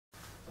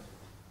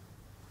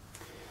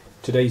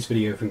Today's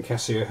video from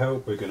Casio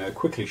Help, we're going to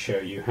quickly show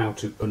you how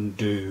to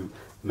undo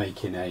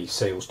making a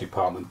sales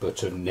department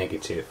button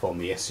negative on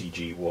the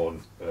SE-G1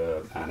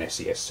 and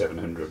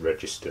SE-S700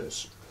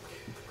 registers.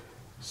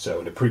 So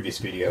in the previous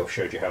video I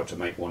showed you how to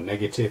make one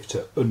negative.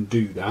 To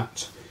undo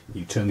that,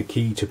 you turn the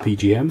key to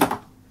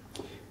PGM,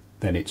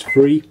 then it's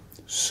free,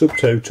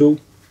 subtotal,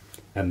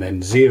 and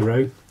then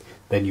 0.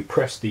 Then you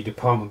press the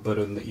department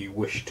button that you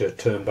wish to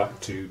turn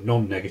back to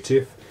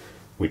non-negative,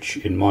 which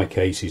in my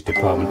case is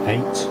department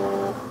 8.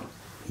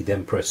 You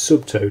then press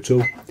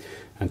subtotal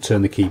and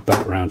turn the key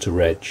back round to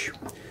reg.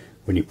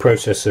 When you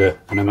process an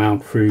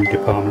amount through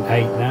department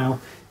 8 now,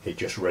 it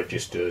just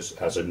registers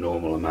as a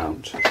normal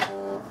amount.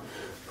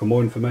 For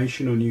more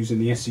information on using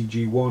the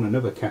SE-G1 and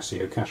other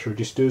Casio cash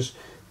registers,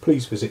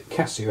 please visit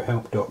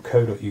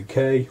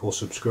casiohelp.co.uk or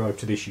subscribe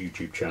to this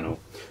YouTube channel.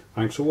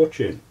 Thanks for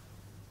watching.